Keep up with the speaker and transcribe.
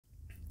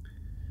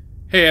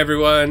Hey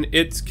everyone,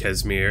 it's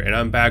Kesmir, and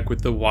I'm back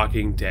with The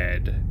Walking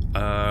Dead.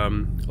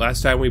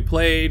 Last time we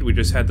played, we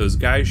just had those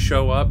guys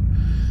show up,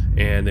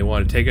 and they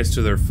want to take us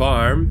to their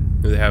farm.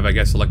 They have, I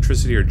guess,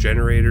 electricity or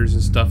generators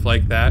and stuff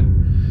like that.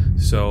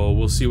 So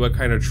we'll see what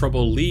kind of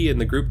trouble Lee and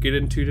the group get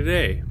into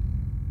today.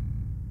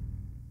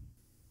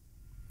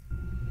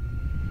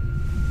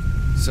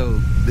 So,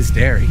 this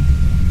dairy,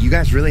 you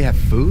guys really have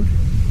food?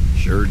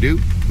 Sure do.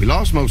 We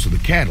lost most of the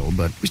cattle,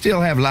 but we still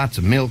have lots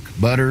of milk,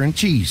 butter, and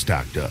cheese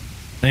stocked up.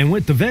 And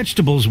with the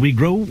vegetables we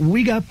grow,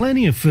 we got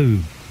plenty of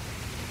food.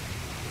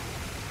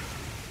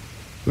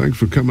 Thanks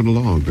for coming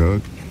along,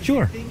 Doug.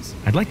 Sure.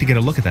 I'd like to get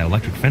a look at that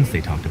electric fence they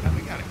talked about.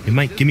 It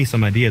might give me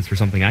some ideas for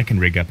something I can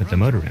rig up at the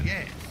motor inn.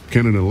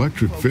 Can an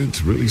electric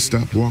fence really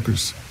stop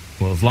walkers?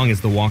 Well, as long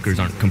as the walkers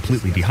aren't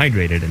completely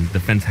dehydrated and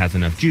the fence has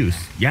enough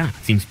juice, yeah,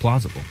 it seems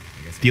plausible.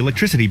 The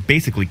electricity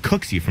basically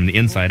cooks you from the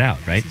inside out,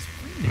 right?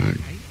 I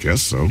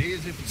guess so.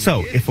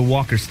 So, if a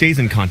walker stays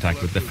in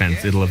contact with the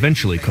fence, it'll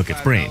eventually cook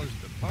its brain.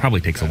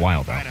 Probably takes a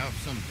while, though.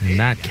 And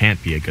that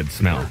can't be a good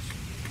smell.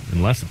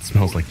 Unless it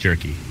smells like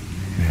jerky.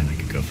 Man, I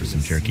could go for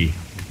some jerky.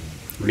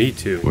 Me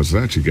too. What's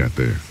that you got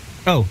there?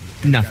 Oh,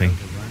 nothing.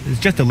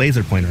 It's just a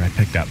laser pointer I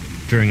picked up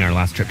during our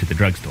last trip to the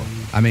drugstore.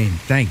 I mean,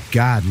 thank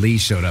God Lee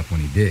showed up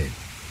when he did.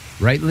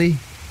 Right, Lee?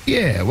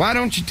 Yeah, why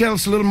don't you tell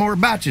us a little more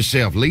about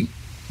yourself, Lee?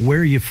 Where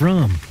are you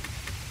from?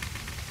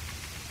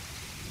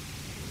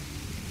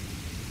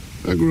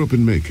 I grew up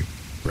in Macon.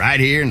 Right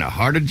here in the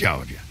heart of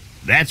Georgia.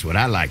 That's what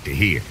I like to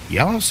hear.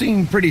 Y'all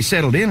seem pretty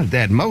settled in at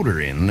that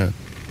motor inn.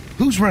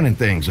 Who's running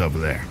things over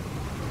there?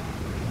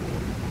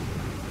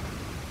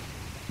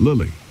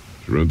 Lily.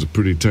 She runs a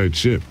pretty tight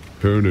ship.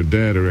 Her and her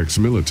dad are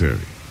ex-military.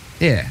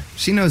 Yeah,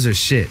 she knows her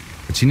shit,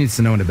 but she needs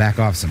to know when to back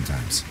off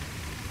sometimes.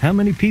 How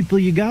many people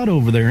you got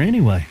over there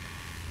anyway?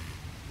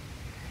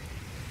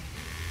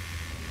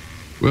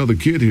 Well, the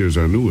kid here's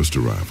our newest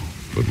arrival,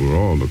 but we're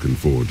all looking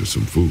forward to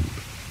some food.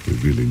 We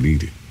really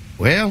need it.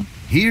 Well,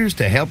 here's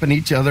to helping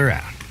each other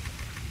out.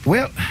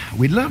 Well,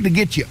 we'd love to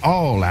get you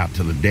all out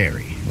to the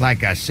dairy.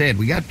 Like I said,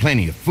 we got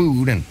plenty of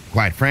food, and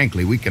quite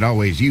frankly, we could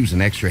always use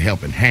an extra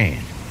helping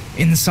hand.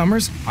 In the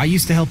summers, I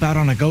used to help out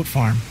on a goat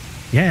farm.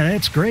 Yeah,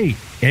 that's great.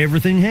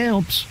 Everything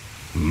helps.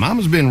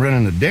 Mama's been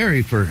running the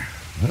dairy for,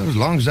 well, as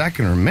long as I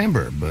can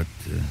remember, but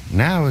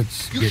now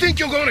it's... You think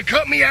you're gonna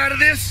cut me out of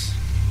this?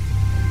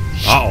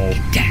 Uh-oh.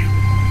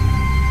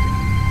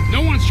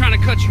 No one's trying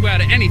to cut you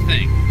out of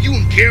anything. You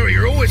and Gary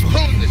are always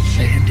pulling this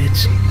shit.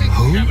 Bandits.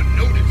 Who? You haven't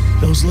noticed.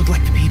 Those look like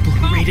the people who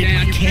Calm raided down,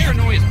 my your camp.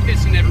 paranoia's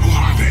pissing everyone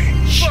off.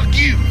 Fuck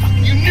you.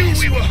 You knew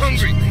we were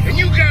hungry, and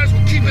you guys were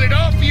keeping it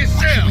all for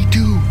yourself. We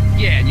do.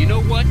 Yeah, and you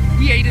know what?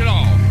 We ate it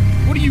all.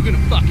 What are you gonna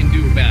fucking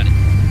do about it?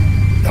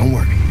 Don't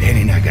worry,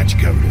 Danny and I got you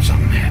covered if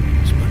something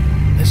happens, but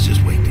let's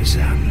just wait this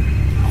out and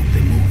hope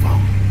they move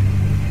on.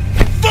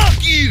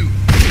 Fuck you!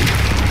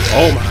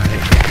 Oh my.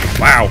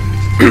 Wow.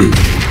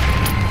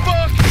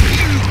 Fuck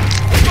you!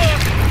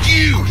 Fuck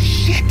you! Oh,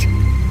 shit!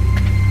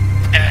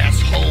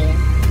 Asshole!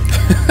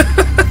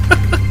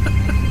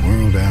 The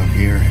world out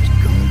here has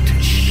gone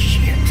to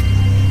shit.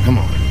 Come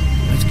on,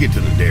 let's get to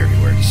the dairy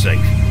where it's safe.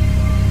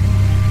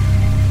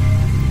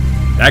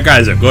 That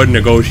guy's a good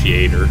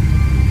negotiator.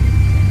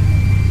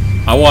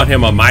 I want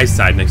him on my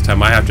side next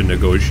time I have to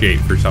negotiate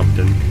for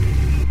something.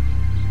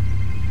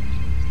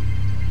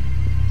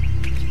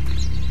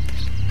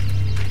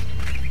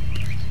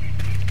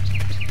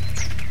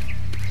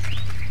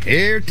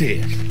 Here it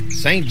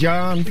is, St.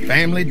 John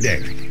Family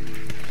Dairy.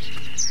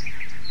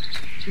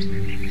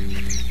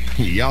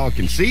 Y'all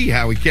can see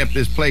how we kept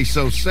this place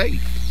so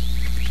safe.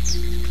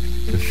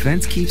 The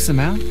fence keeps them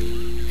out?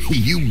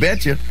 You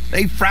betcha.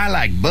 They fry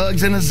like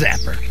bugs in a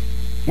zapper.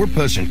 We're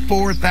pushing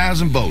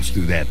 4,000 volts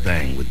through that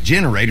thing with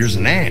generators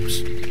and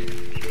amps.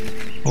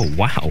 Oh,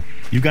 wow.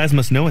 You guys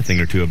must know a thing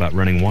or two about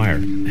running wire.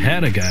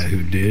 Had a guy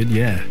who did,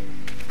 yeah.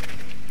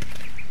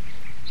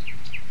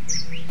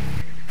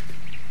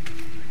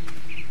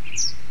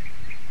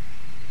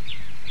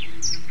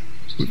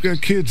 We've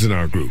got kids in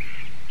our group.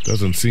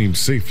 Doesn't seem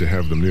safe to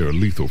have them near a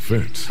lethal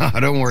fence. Oh,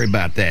 don't worry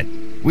about that.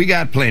 We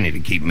got plenty to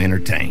keep them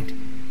entertained.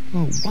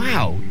 Oh,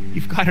 wow.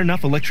 You've got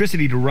enough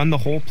electricity to run the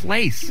whole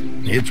place.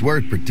 It's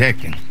worth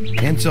protecting,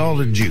 hence all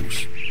the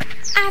juice.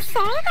 I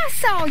thought I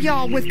saw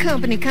y'all with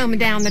company coming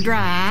down the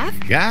drive.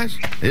 Guys,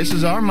 this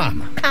is our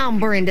mama. I'm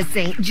Brenda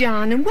St.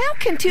 John, and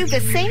welcome to the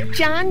St.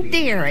 John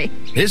Dairy.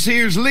 This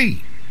here's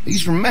Lee.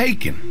 He's from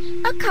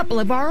Macon. A couple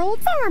of our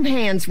old farm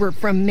hands were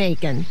from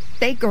Macon.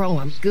 They grow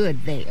 'em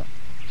good there.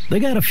 They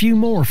got a few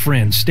more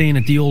friends staying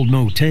at the old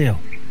motel.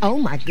 Oh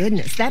my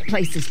goodness, that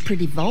place is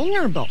pretty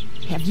vulnerable.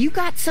 Have you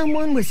got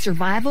someone with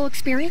survival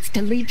experience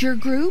to lead your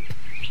group?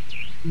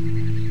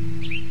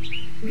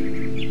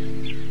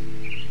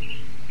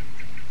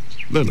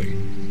 Lily.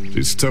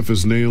 She's tough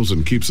as nails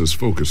and keeps us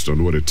focused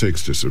on what it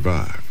takes to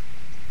survive.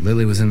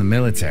 Lily was in the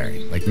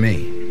military, like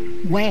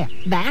me. Well,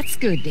 that's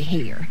good to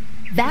hear.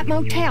 That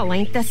motel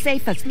ain't the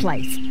safest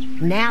place.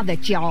 Now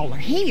that y'all are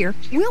here,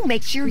 we'll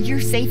make sure you're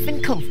safe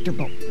and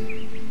comfortable.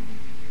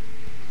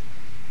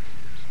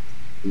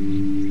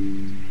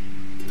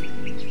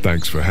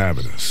 Thanks for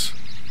having us.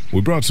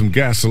 We brought some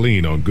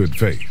gasoline on good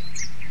faith.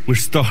 We're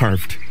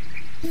starved.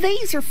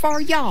 These are for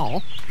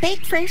y'all.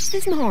 Baked fresh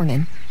this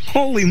morning.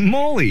 Holy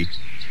moly!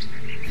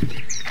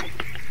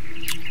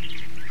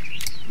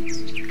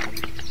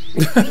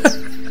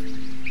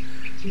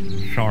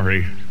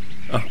 Sorry.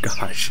 Oh,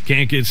 gosh.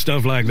 Can't get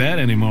stuff like that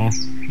anymore.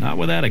 Not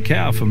without a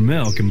cow for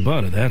milk and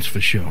butter, that's for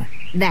sure.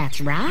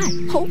 That's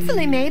right.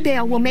 Hopefully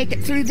Maybelle will make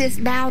it through this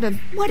bout of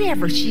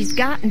whatever she's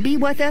got and be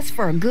with us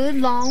for a good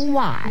long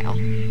while.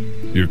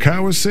 Your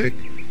cow is sick?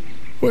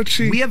 What's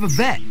she? We have a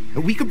vet.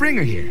 We could bring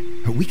her here.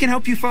 We can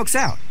help you folks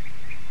out.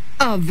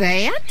 A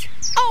vet?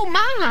 Oh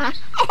my!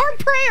 Our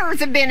prayers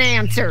have been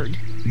answered.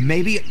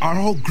 Maybe our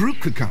whole group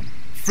could come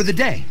for the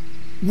day.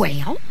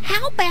 Well,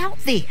 how about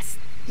this?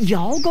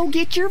 Y'all go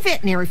get your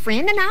veterinary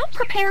friend and I'll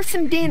prepare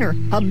some dinner.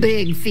 A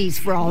big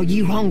feast for all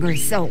you hungry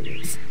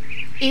souls.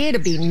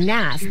 It'd be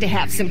nice to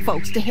have some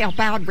folks to help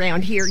out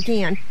around here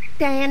again.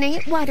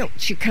 Danny, why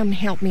don't you come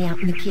help me out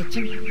in the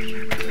kitchen?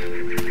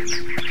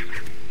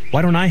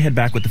 Why don't I head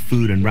back with the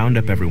food and round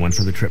up everyone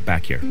for the trip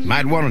back here?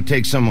 Might want to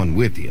take someone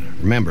with you.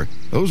 Remember,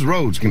 those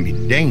roads can be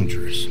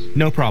dangerous.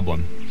 No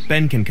problem.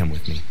 Ben can come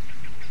with me.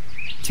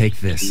 Take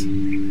this.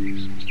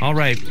 All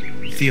right.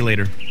 See you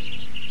later.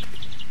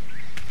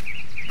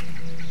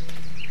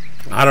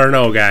 I don't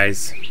know,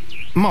 guys.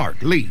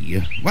 Mark,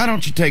 Lee, why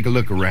don't you take a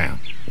look around?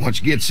 Once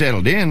you get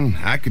settled in,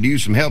 I could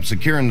use some help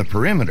securing the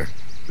perimeter.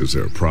 Is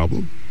there a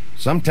problem?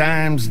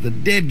 Sometimes the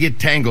dead get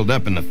tangled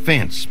up in the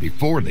fence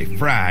before they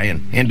fry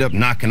and end up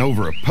knocking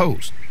over a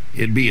post.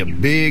 It'd be a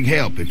big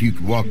help if you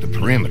could walk the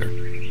perimeter.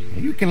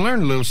 You can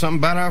learn a little something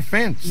about our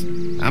fence.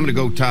 I'm gonna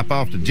go top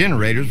off the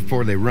generators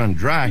before they run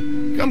dry.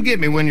 Come get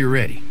me when you're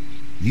ready.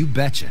 You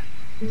betcha.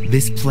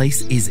 This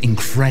place is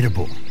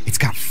incredible. It's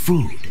got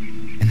food.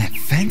 And that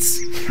fence?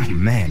 Oh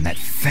man, that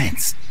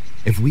fence.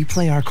 If we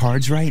play our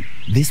cards right,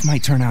 this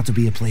might turn out to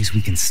be a place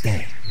we can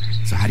stay.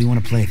 So how do you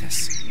want to play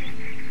this?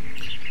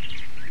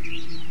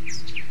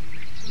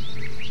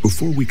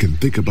 Before we can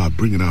think about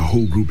bringing our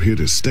whole group here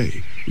to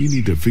stay, we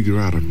need to figure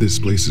out if this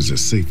place is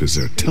as safe as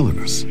they're telling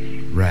us.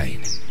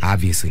 Right.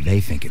 Obviously they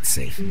think it's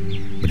safe.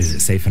 But is it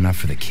safe enough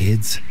for the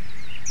kids?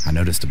 I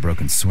noticed a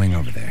broken swing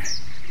over there.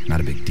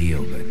 Not a big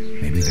deal, but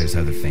maybe there's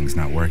other things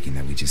not working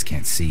that we just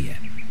can't see yet.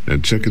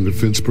 And checking the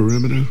fence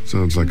perimeter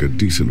sounds like a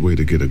decent way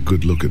to get a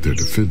good look at their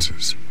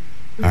defenses.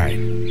 All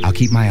right, I'll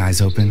keep my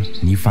eyes open,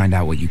 and you find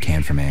out what you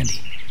can from Andy.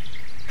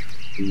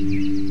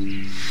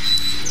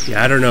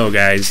 Yeah, I don't know,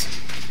 guys.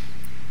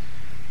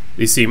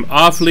 They seem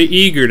awfully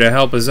eager to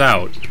help us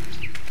out.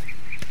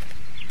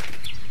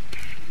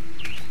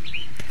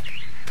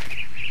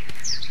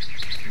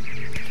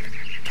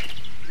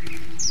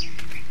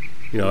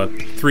 You know,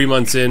 3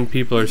 months in,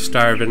 people are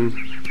starving.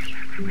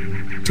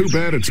 Too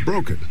bad it's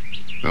broken.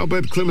 I'll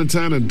bet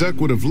Clementine and Duck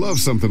would have loved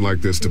something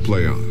like this to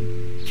play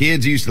on.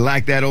 Kids used to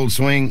like that old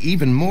swing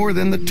even more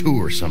than the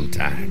tour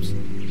sometimes.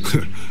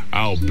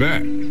 I'll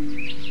bet.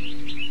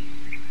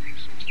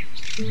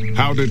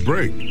 How'd it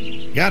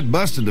break? Got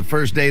busted the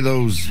first day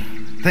those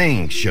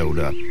things showed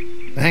up.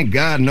 Thank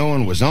God no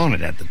one was on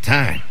it at the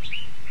time.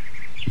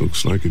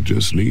 Looks like it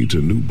just needs a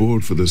new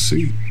board for the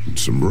seat and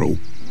some rope.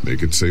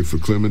 Make it safe for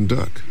Clem and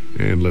Duck.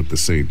 And let the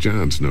St.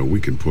 John's know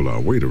we can pull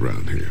our weight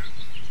around here.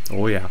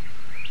 Oh yeah.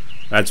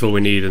 That's what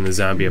we need in the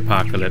zombie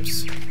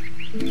apocalypse.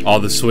 All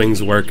the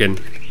swings working.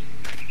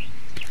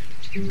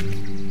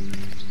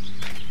 You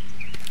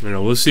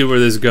know, we'll see where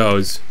this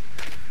goes.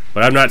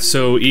 But I'm not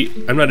so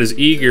I'm not as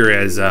eager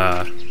as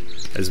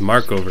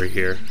Mark over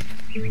here.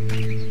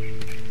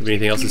 Have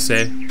anything else to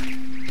say?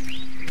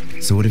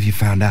 So what have you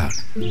found out?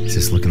 Is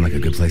this looking like a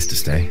good place to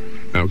stay?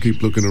 I'll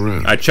keep looking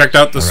around. I checked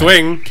out the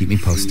swing. Keep me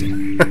posted.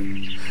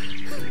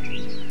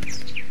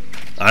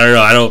 I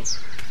don't know.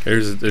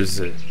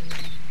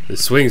 The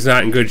swing's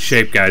not in good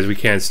shape, guys. We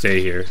can't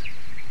stay here.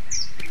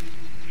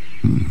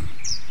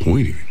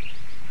 Pointy.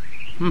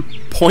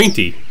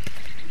 Pointy.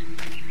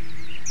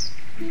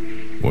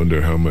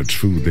 Wonder how much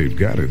food they've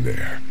got in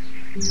there.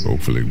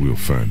 Hopefully we'll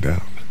find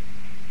out.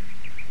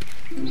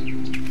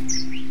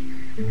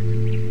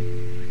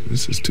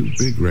 This is too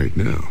big right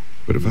now,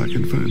 but if I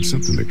can find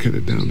something to cut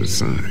it down to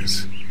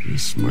size,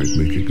 this might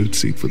make a good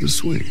seat for the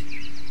swing.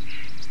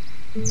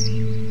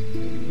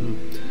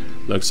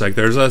 Looks like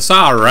there's a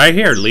saw right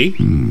here, Lee.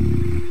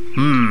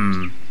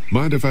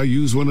 Mind if I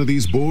use one of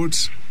these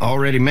boards?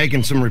 Already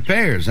making some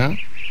repairs, huh?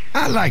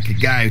 I like a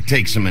guy who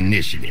takes some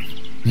initiative.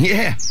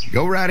 Yeah,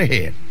 go right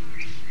ahead.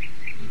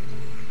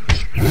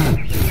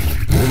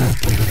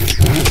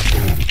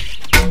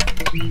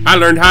 I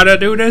learned how to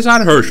do this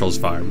on Herschel's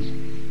farm.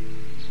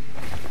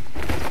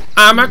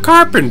 I'm a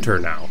carpenter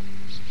now.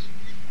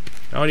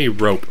 Now I need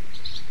rope.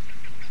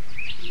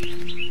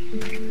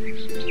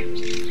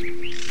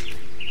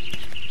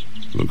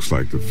 Looks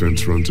like the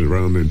fence runs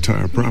around the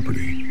entire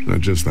property, not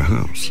just the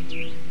house.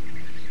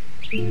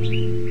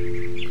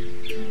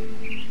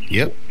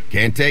 Yep,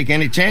 can't take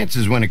any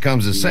chances when it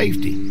comes to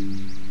safety.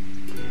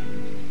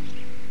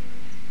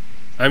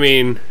 I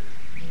mean,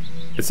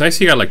 It's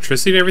nice you got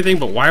electricity and everything,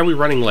 but why are we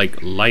running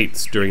like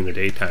lights during the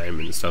daytime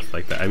and stuff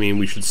like that? I mean,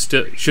 we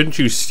shouldn't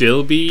you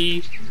still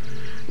be?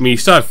 I mean, you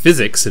still have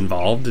physics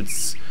involved.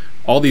 It's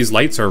all these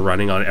lights are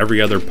running on every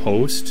other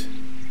post.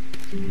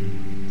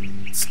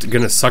 It's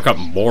gonna suck up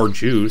more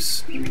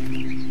juice.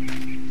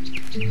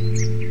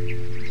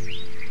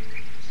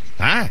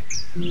 Hi.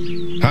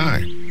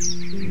 Hi.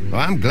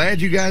 Well, I'm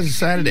glad you guys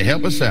decided to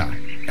help us out.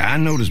 I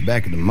noticed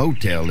back at the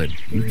motel that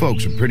you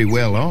folks are pretty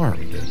well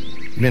armed.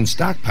 You've been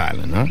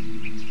stockpiling, huh?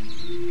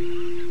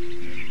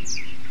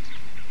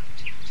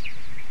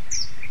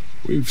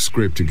 We've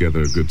scraped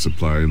together a good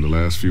supply in the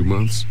last few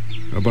months.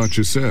 How about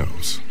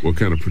yourselves? What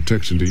kind of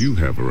protection do you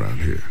have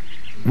around here?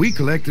 We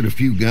collected a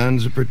few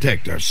guns to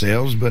protect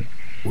ourselves, but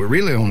we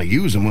really only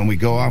use them when we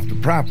go off the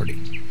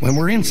property. When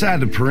we're inside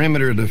the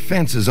perimeter, the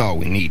fence is all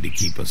we need to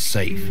keep us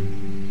safe.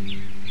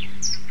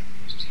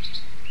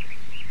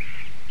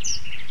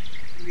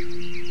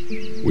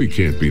 We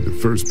can't be the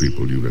first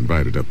people you've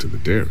invited up to the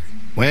dairy.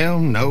 Well,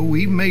 no,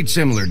 we've made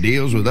similar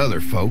deals with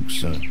other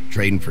folks,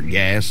 trading for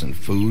gas and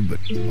food, but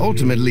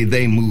ultimately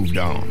they moved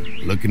on,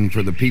 looking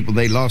for the people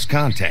they lost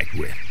contact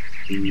with.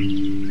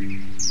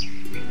 An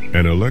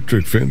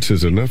electric fence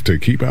is enough to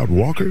keep out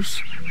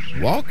walkers?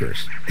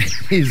 Walkers?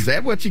 Is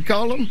that what you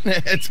call them?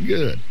 That's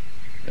good.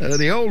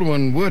 The old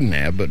one wouldn't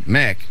have, but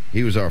Mac,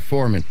 he was our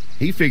foreman,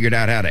 he figured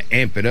out how to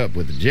amp it up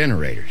with the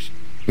generators.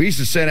 We used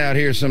to sit out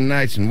here some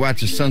nights and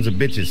watch the sons of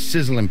bitches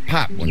sizzle and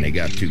pop when they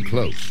got too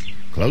close.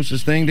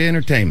 Closest thing to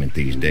entertainment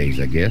these days,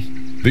 I guess.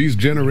 These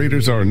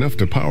generators are enough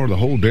to power the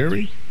whole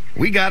dairy?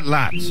 We got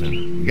lots,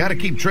 and we gotta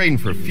keep trading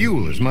for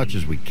fuel as much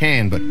as we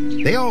can, but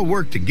they all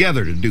work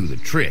together to do the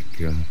trick,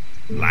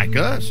 like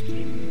us.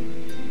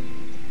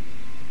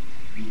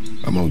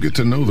 I'm gonna get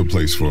to know the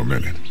place for a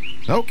minute.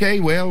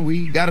 Okay, well,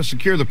 we gotta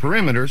secure the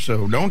perimeter,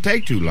 so don't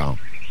take too long.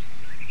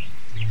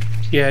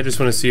 Yeah, I just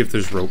want to see if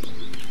there's rope.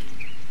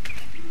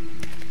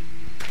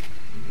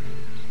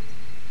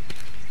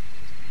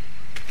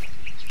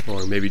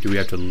 Or maybe do we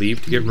have to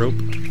leave to get rope?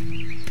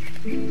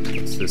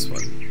 What's this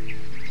one?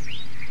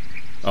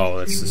 Oh,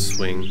 that's the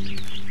swing.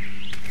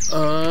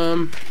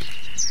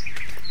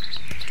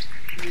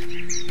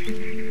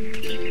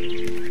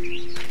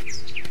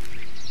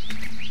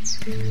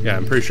 Yeah,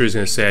 I'm pretty sure he's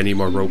gonna say I need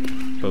more rope,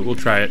 but we'll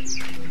try it.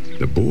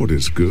 The board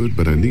is good,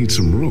 but I need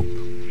some rope.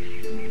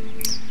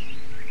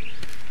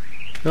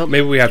 Well,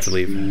 maybe we have to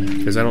leave,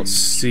 because I don't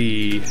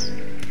see...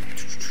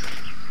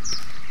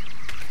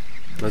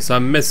 Unless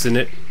I'm missing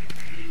it.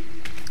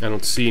 I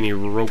don't see any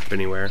rope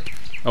anywhere.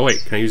 Oh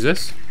wait, can I use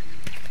this?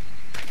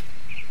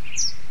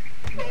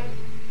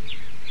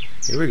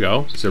 Here we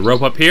go. Is there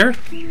rope up here?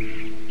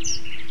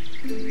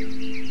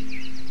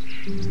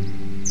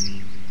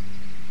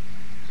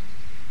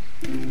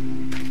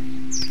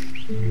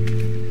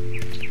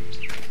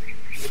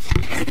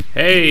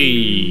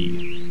 Hey!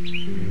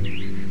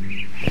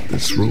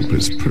 This rope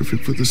is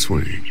perfect for the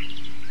swing.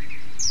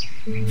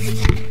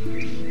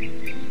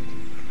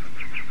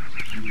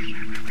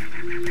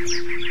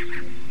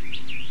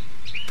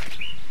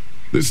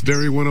 This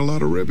dairy won a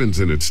lot of ribbons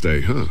in its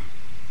day, huh?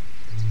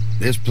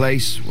 This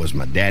place was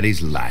my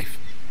daddy's life.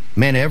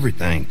 Meant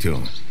everything to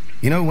him.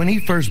 You know, when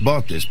he first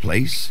bought this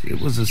place, it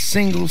was a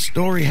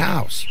single-story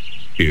house.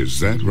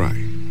 Is that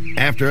right?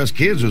 After us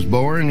kids was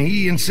born,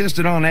 he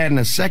insisted on adding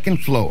a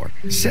second floor.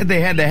 Said they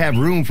had to have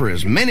room for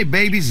as many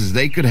babies as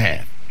they could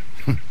have.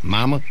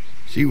 Mama,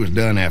 she was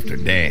done after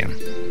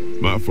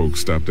Dan. My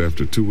folks stopped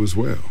after 2 as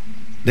well.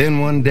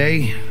 Then one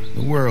day,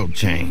 the world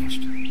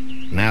changed.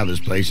 Now this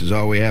place is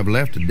all we have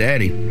left of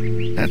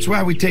Daddy. That's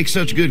why we take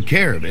such good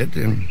care of it,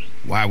 and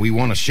why we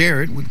want to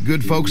share it with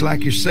good folks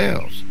like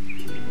yourselves.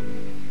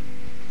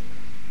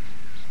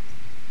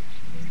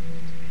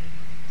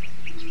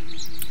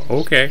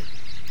 Okay.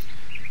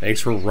 Thanks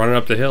for running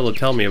up the hill to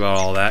tell me about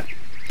all that.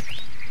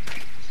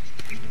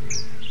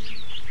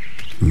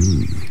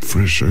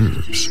 Fresh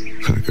herbs.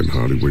 I can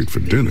hardly wait for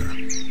dinner.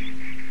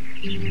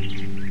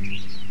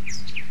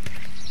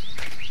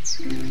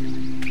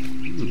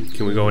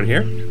 Can we go in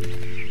here?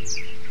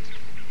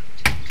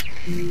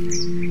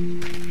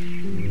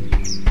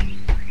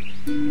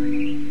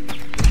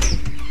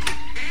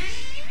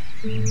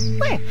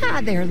 Well,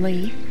 hi there,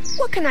 Lee.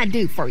 What can I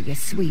do for you,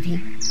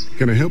 sweetie?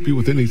 Can I help you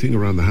with anything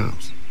around the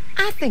house?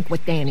 I think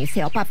with Danny's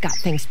help, I've got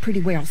things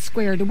pretty well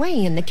squared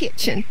away in the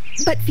kitchen.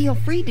 But feel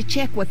free to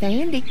check with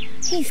Andy.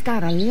 He's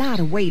got a lot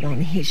of weight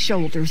on his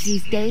shoulders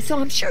these days, so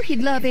I'm sure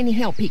he'd love any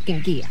help he can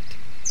get.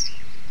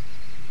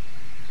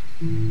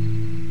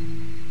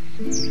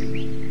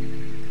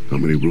 How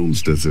many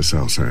rooms does this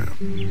house have?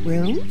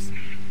 Rooms?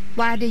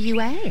 Why do you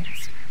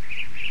ask?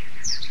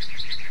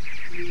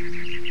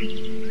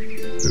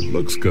 It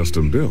looks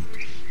custom built.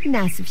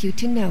 Nice of you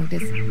to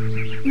notice.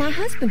 My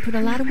husband put a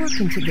lot of work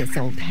into this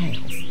old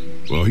house.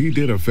 Well, he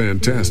did a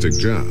fantastic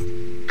job.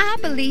 I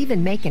believe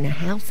in making a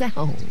house a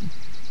home.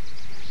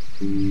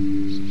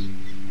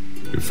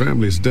 Your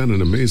family's done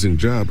an amazing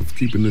job of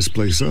keeping this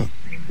place up.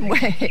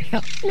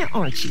 Well, now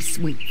aren't you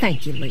sweet?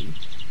 Thank you, Lee.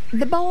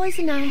 The boys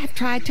and I have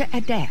tried to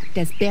adapt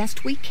as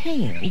best we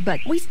can, but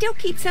we still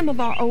keep some of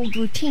our old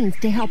routines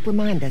to help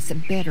remind us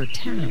of better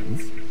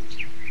times.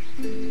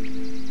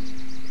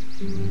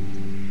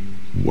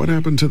 What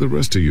happened to the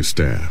rest of your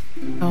staff?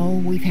 Oh,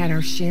 we've had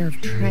our share of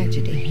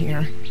tragedy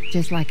here,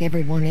 just like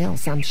everyone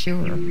else, I'm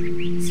sure.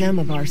 Some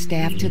of our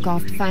staff took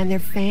off to find their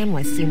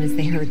families as soon as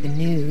they heard the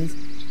news.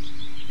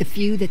 The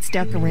few that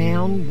stuck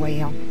around,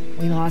 well,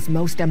 we lost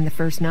most of them the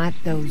first night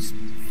those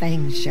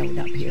things showed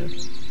up here.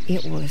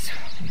 It was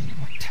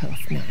a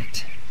tough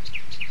night.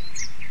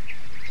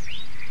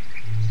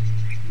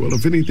 Well,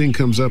 if anything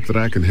comes up that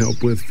I can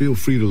help with, feel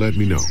free to let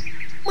me know.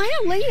 Well,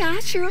 Lee, I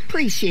sure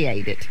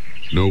appreciate it.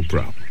 No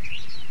problem.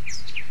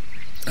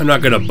 I'm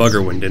not gonna bug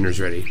her when dinner's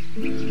ready.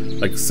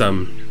 Like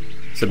some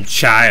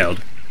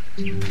child.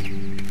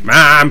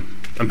 Mom,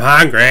 I'm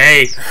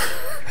hungry.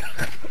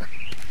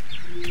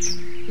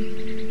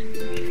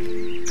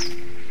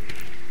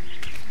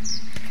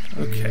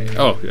 Okay.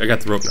 Oh, I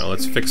got the rope now.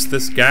 Let's fix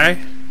this guy.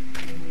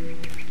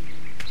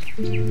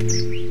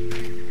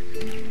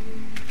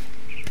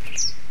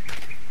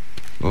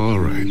 All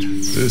right.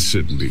 This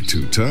shouldn't be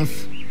too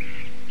tough.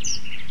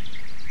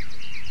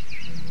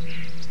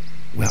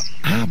 Well,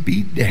 I'll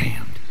be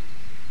damned.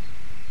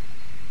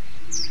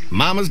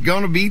 Mama's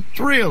gonna be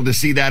thrilled to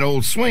see that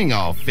old swing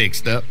all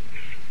fixed up.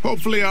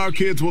 Hopefully our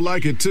kids will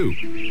like it too.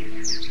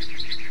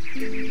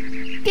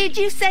 Did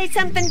you say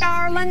something,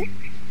 darling?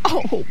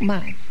 Oh,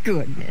 my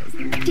goodness.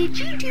 Did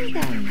you do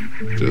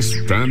that?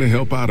 Just trying to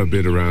help out a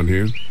bit around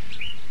here.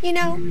 You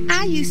know,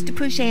 I used to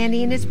push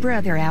Andy and his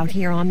brother out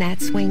here on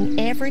that swing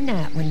every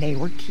night when they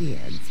were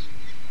kids.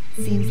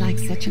 Seems like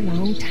such a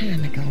long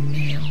time ago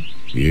now.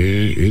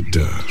 Yeah, it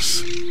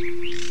does.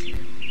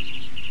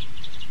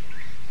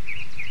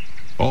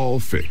 All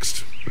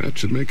fixed. That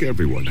should make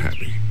everyone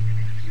happy.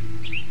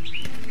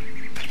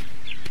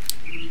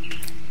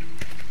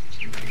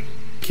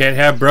 Can't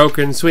have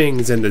broken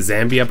swings in the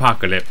zombie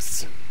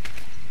apocalypse.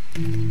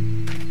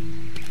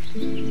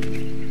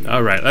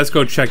 Alright, let's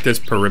go check this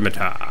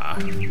perimeter.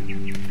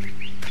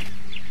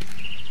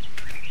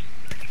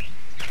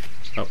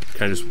 Oh,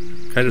 can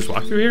I just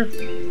walk through here?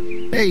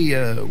 Hey,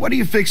 what are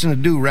you fixing to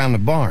do around the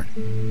barn?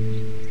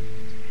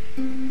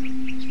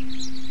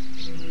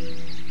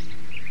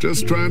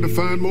 Just trying to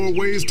find more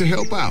ways to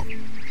help out.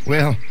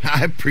 Well,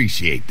 I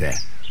appreciate that.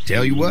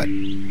 Tell you what,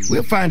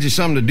 we'll find you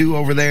something to do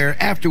over there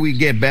after we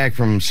get back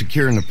from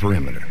securing the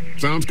perimeter.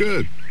 Sounds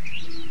good.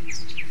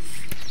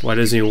 Why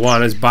doesn't he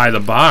want us by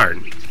the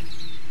barn?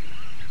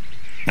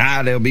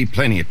 Ah, there'll be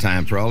plenty of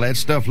time for all that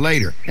stuff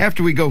later,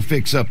 after we go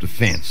fix up the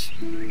fence.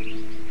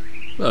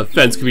 Well, the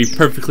fence could be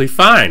perfectly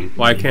fine.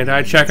 Why can't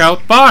I check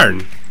out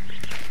barn?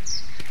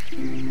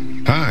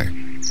 Hi.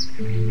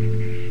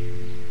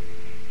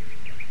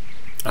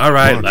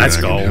 Alright, let's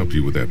I go. can help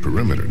you with that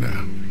perimeter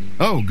now.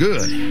 Oh,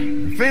 good.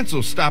 The fence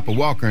will stop a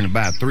walker in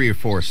about 3 or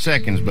 4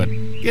 seconds, but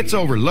gets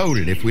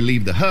overloaded if we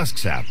leave the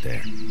husks out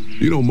there.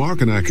 You know,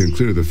 Mark and I can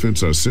clear the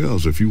fence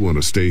ourselves if you want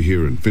to stay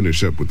here and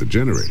finish up with the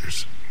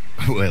generators.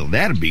 Well,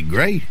 that'd be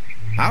great.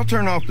 I'll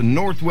turn off the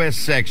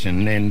northwest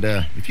section, and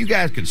if you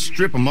guys could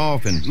strip them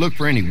off and look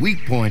for any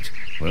weak points,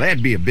 well,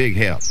 that'd be a big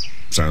help.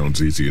 Sounds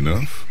easy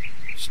enough.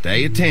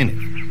 Stay attentive.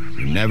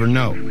 You never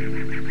know.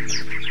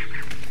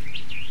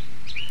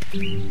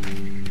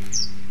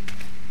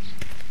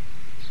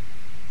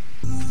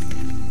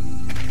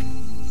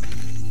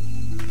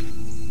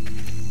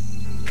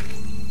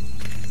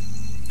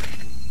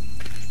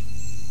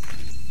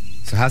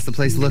 So how's the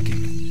place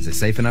looking? Is it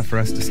safe enough for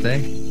us to stay?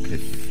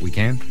 If we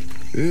can?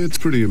 It's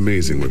pretty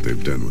amazing what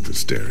they've done with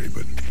this dairy,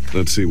 but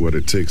let's see what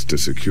it takes to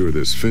secure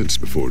this fence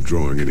before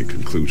drawing any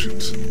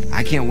conclusions.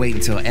 I can't wait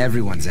until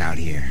everyone's out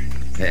here.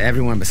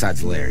 Everyone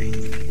besides Larry.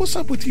 What's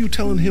up with you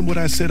telling him what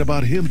I said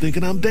about him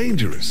thinking I'm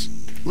dangerous?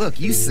 Look,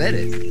 you said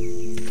it.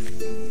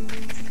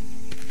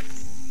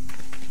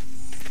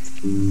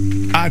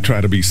 I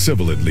try to be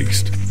civil at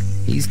least.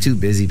 He's too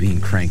busy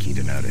being cranky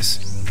to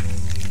notice.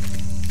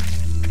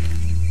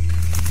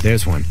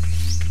 There's one.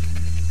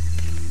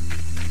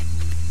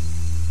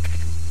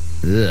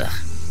 Ugh.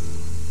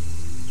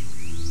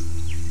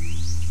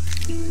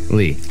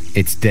 Lee,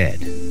 it's dead.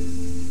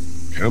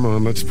 Come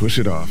on, let's push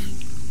it off.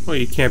 Well,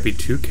 you can't be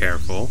too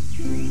careful.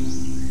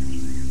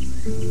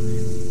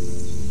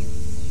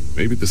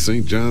 Maybe the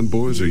St. John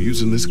boys are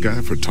using this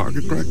guy for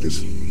target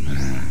practice?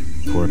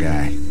 Poor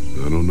guy.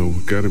 I don't know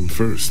what got him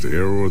first, the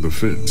arrow or the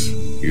fence.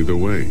 Either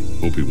way,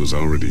 hope he was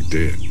already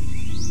dead.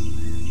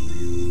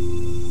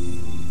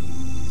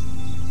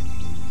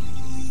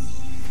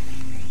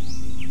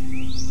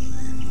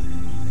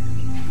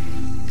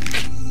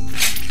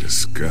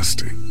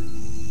 Disgusting.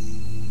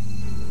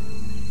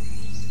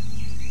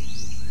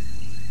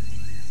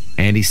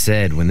 Andy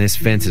said when this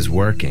fence is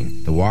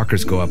working, the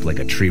walkers go up like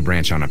a tree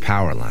branch on a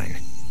power line.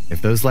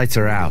 If those lights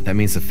are out, that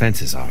means the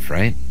fence is off,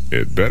 right?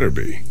 It better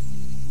be.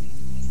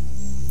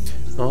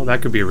 Well,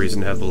 that could be a reason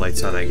to have the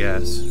lights on, I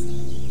guess.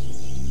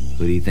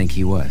 Who do you think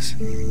he was?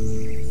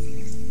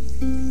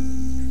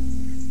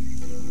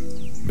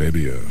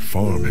 Maybe a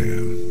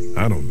farmhand.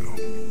 I don't know.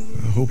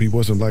 hope he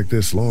wasn't like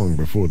this long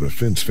before the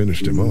fence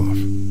finished him off.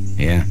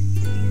 Yeah.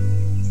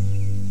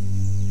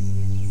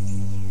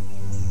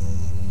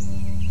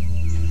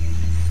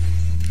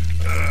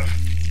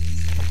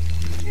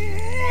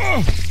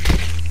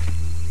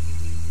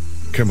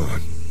 Come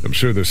on. I'm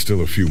sure there's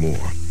still a few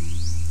more.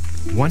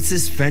 Once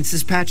this fence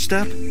is patched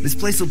up, this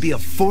place will be a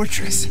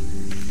fortress.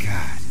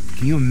 God,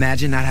 can you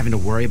imagine not having to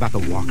worry about the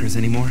walkers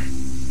anymore?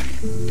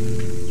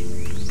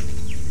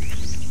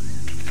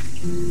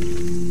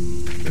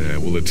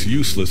 Well, it's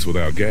useless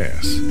without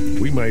gas.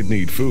 We might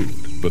need food,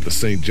 but the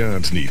St.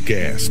 John's need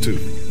gas, too.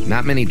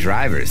 Not many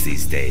drivers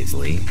these days,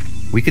 Lee.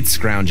 We could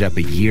scrounge up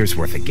a year's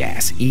worth of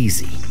gas,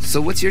 easy.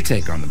 So what's your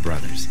take on the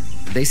brothers?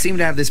 They seem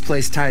to have this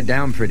place tied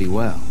down pretty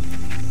well.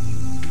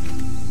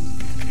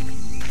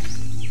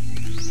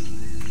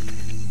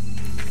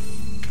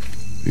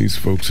 These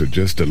folks are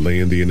just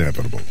delaying the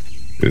inevitable.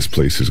 This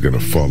place is gonna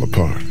fall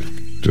apart,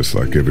 just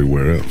like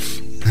everywhere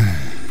else.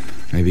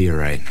 Maybe you're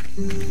right.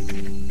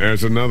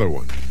 There's another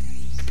one.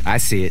 I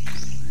see it.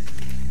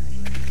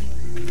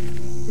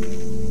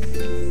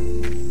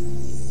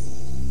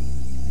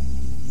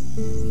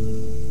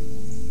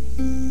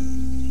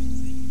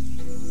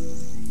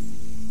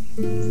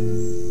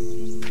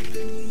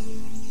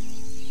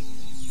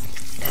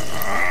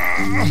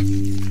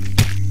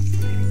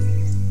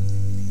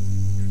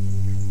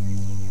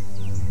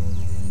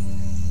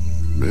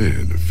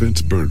 Man, the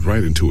fence burned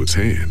right into its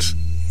hands.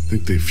 I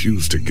think they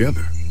fused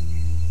together.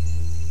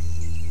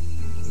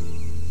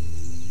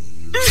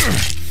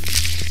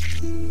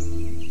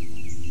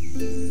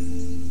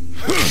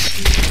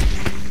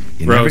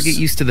 You never get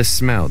used to the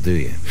smell, do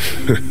you?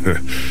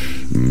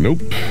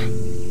 Nope.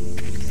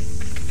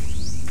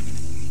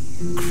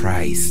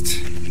 Christ.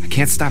 I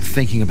can't stop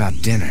thinking about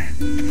dinner.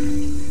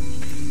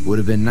 Would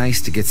have been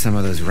nice to get some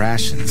of those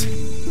rations.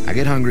 I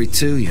get hungry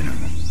too, you know.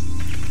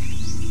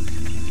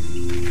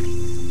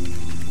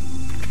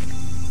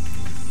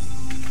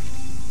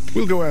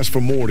 We'll go ask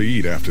for more to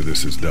eat after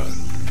this is done.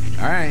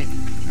 All right.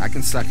 I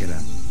can suck it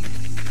up.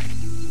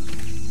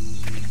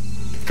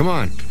 Come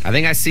on. I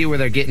think I see where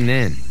they're getting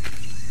in.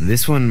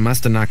 This one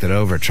must have knocked it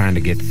over trying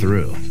to get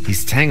through.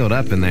 He's tangled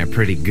up in there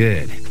pretty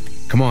good.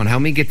 Come on,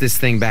 help me get this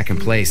thing back in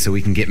place so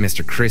we can get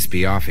Mr.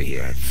 Crispy off of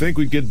here. I think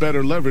we'd get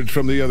better leverage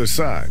from the other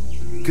side.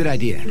 Good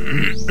idea.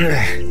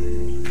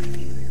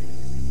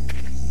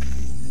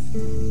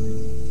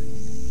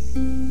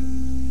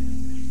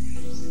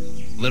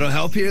 Little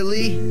help here,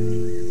 Lee?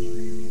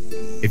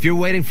 If you're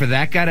waiting for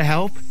that guy to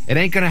help, it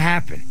ain't gonna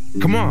happen.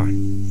 Come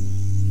on.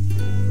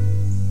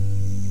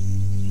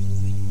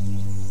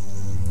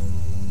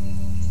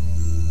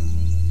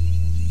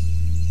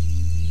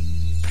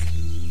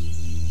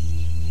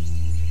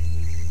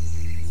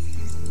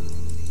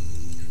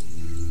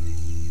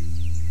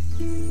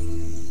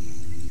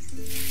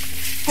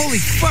 Holy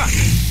fuck!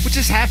 What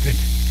just happened?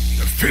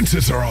 The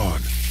fences are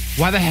on.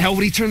 Why the hell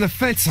would he turn the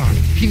fence on?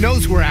 He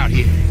knows we're out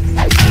here.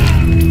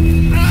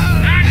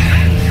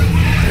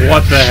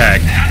 What the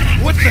heck?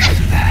 What the?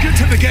 Get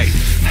to the gate.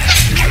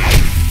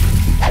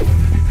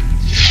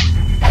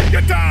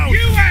 Get down!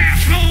 You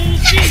asshole!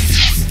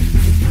 Jesus!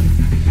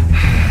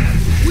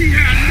 We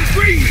had an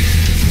agreement.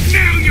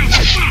 Now you're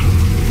fucked.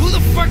 Who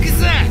the fuck is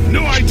that?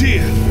 No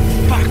idea.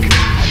 Fuck.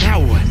 Now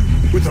what?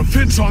 With a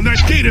fence on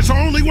that gate, it's our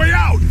only way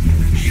out.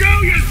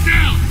 Show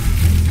yourself!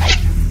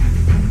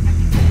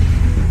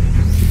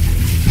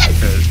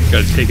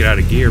 Gotta take it out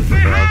of gear,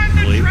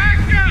 probably.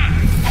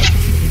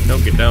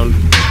 Don't get down.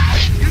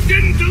 You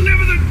didn't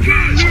deliver the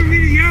goods! Now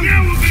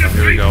we're gonna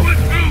Here we go.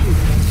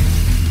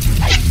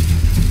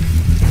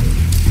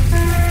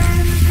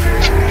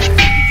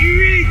 Did you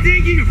really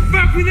think you could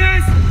fuck with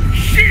us?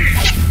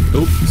 Shit!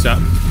 Oop, stop.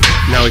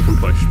 Now we can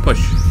push. Push.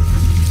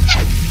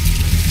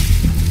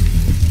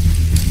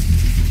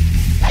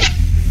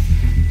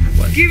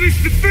 What? Give us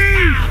the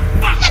food!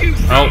 Fuck you!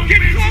 Oh,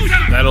 Get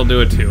closer! that'll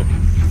do it too.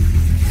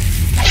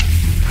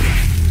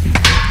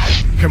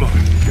 Come on.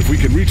 If we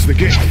can reach the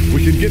gate,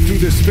 we can get through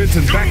this fence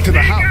and back to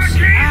the house.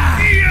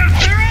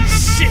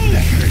 Shit,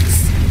 that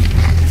hurts.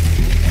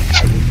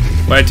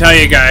 But I tell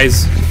you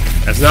guys,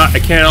 that's not.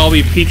 It can't all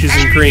be peaches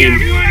and cream.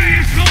 You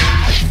asshole!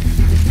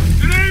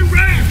 It ain't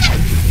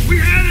right! We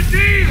had a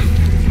deal!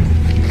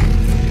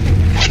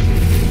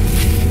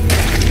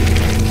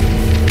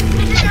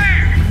 Over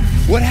there!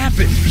 What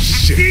happened?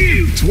 Shit.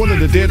 It's one of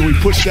the dead we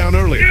pushed down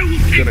earlier.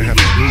 Gonna have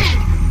to move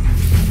it.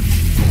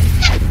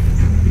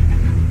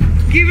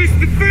 Give us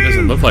the food!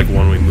 Doesn't look like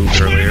one we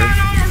moved earlier. I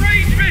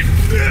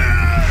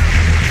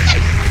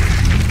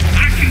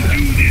can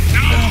do this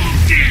all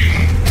day!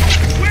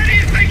 Where do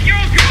you think you're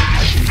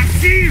going? I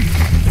see him!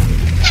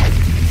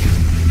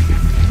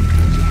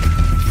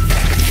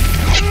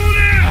 Hold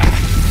out!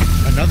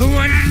 Another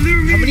one?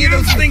 How many of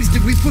those things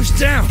did we push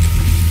down?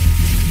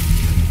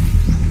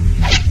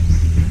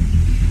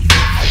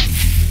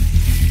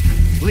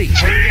 Lee,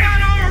 Carry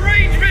out our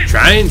arrangement!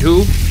 Trying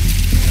to.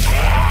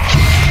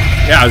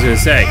 Yeah, I was gonna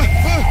say. I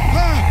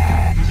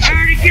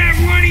already got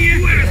one of you!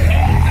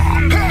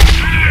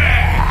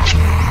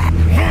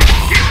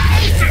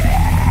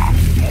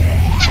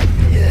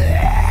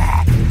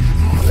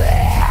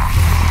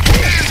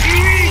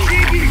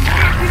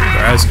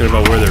 asking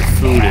about where their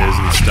food is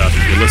and stuff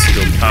if you listen to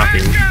them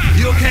talking.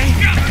 You okay?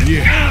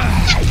 Yeah,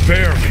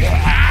 barely.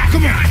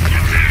 Come on.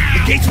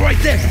 The gate's right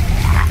there.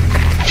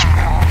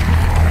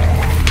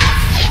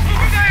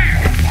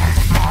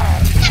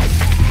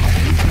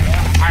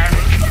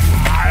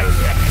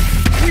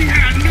 We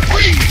had an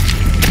agreement.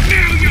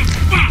 Now you're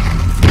fucked.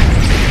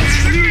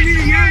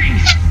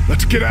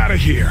 Let's get out of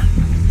here.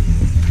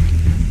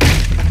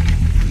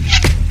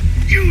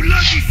 You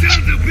lucky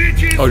sons of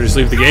bitches. Oh, just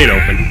leave the gate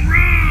open.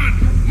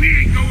 Run. We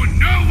ain't going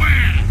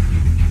nowhere.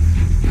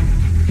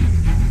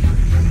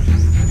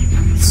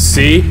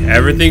 See?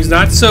 Everything's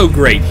not so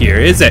great here,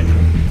 is it?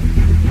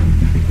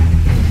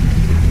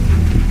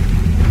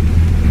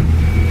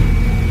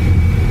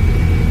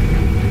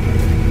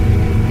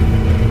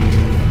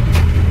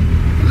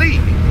 Lee,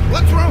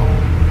 what's wrong?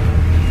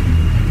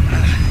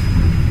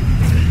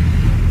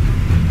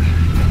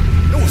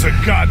 There was a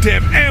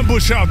goddamn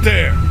ambush out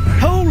there.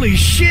 Holy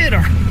shit,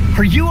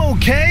 are you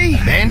okay?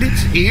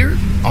 Bandits here?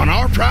 On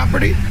our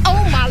property?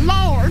 Oh, my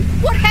Lord!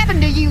 What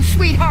happened to you,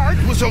 sweetheart?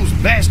 It was those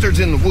bastards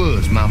in the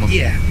woods, Mama.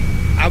 Yeah,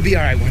 I'll be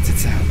alright once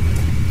it's out.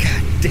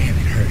 God damn,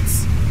 it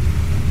hurts.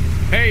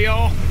 Hey,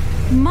 y'all.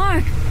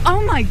 Mark,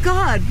 oh my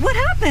God, what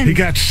happened? He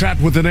got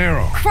shot with an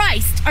arrow.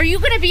 Christ, are you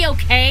gonna be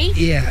okay?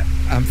 Yeah,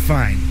 I'm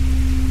fine.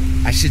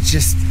 I should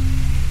just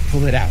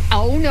pull it out.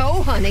 Oh,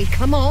 no, honey.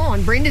 Come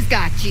on. Brenda's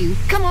got you.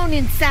 Come on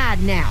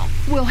inside now.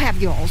 We'll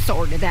have you all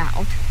sorted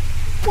out.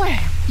 Well,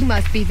 you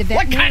must be the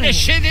veterinarian. What kind of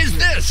shit is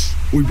this?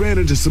 We ran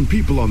into some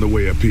people on the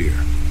way up here.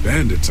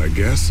 Bandits, I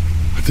guess.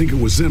 I think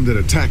it was them that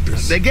attacked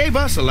us. They gave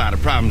us a lot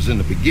of problems in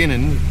the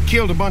beginning,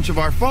 killed a bunch of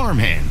our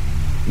farmhand.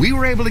 We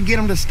were able to get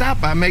them to stop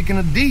by making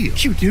a deal.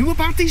 You knew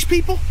about these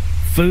people?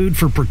 Food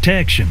for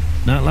protection.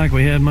 Not like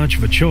we had much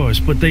of a choice,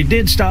 but they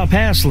did stop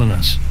hassling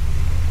us.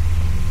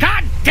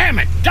 God damn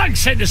it! Doug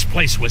said this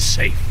place was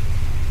safe.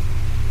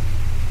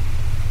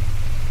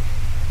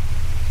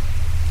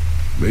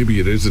 Maybe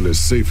it isn't as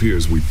safe here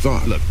as we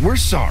thought. Look, we're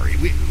sorry.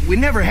 We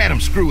never had them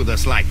screw with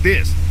us like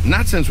this.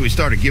 Not since we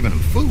started giving them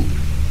food.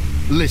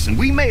 Listen,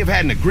 we may have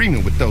had an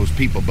agreement with those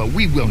people, but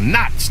we will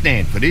not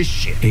stand for this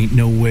shit. Ain't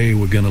no way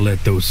we're gonna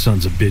let those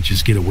sons of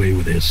bitches get away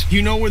with this.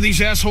 You know where these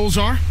assholes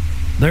are?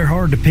 They're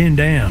hard to pin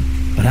down,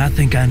 but I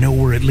think I know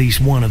where at least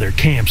one of their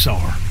camps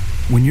are.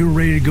 When you're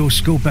ready to go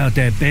scope out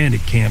that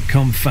bandit camp,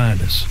 come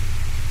find us.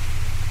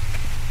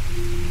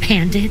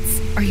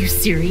 Bandits? Are you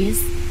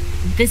serious?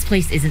 This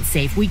place isn't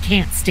safe. We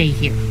can't stay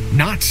here.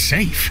 Not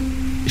safe.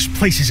 This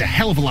place is a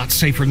hell of a lot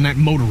safer than that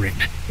motor inn.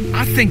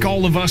 I think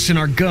all of us and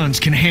our guns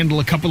can handle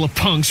a couple of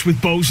punks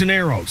with bows and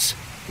arrows.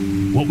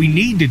 What we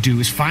need to do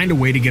is find a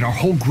way to get our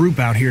whole group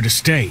out here to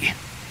stay.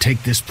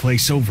 Take this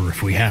place over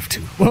if we have to.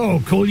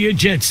 Whoa, cool your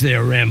jets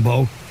there,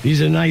 Rambo.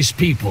 These are nice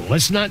people.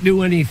 Let's not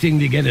do anything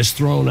to get us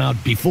thrown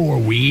out before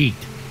we eat.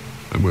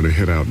 I'm gonna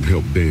head out and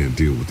help Dan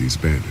deal with these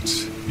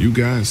bandits. You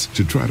guys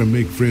should try to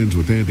make friends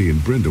with Andy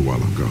and Brenda while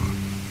I'm gone.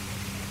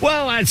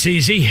 Well, that's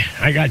easy.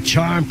 I got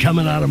charm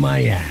coming out of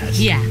my ass.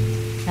 Yeah,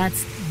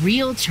 that's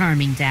real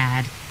charming,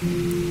 Dad.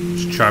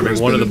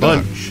 Charming one of the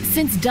bunch.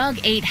 Since Doug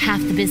ate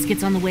half the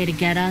biscuits on the way to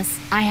get us,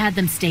 I had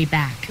them stay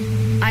back.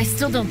 I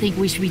still don't think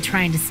we should be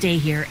trying to stay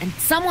here, and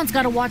someone's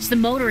got to watch the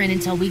motor inn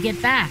until we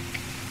get back.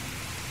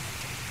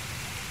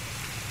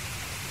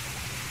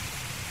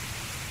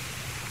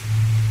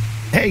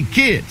 Hey,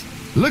 kids,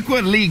 look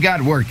what Lee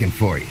got working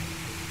for you.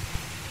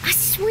 A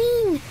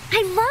swing.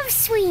 I love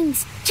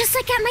swings, just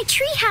like at my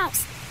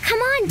treehouse. Come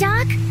on,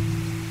 Doc.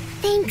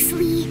 Thanks,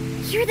 Lee.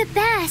 You're the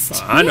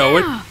best. I know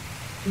it.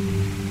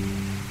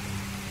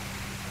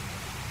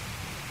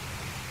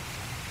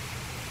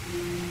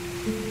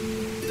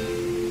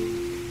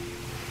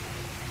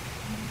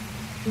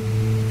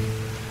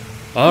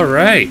 All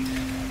right.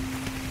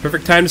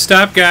 Perfect time to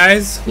stop,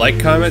 guys. Like,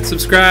 comment,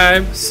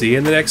 subscribe. See you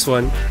in the next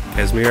one.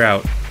 Kesmir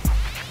out.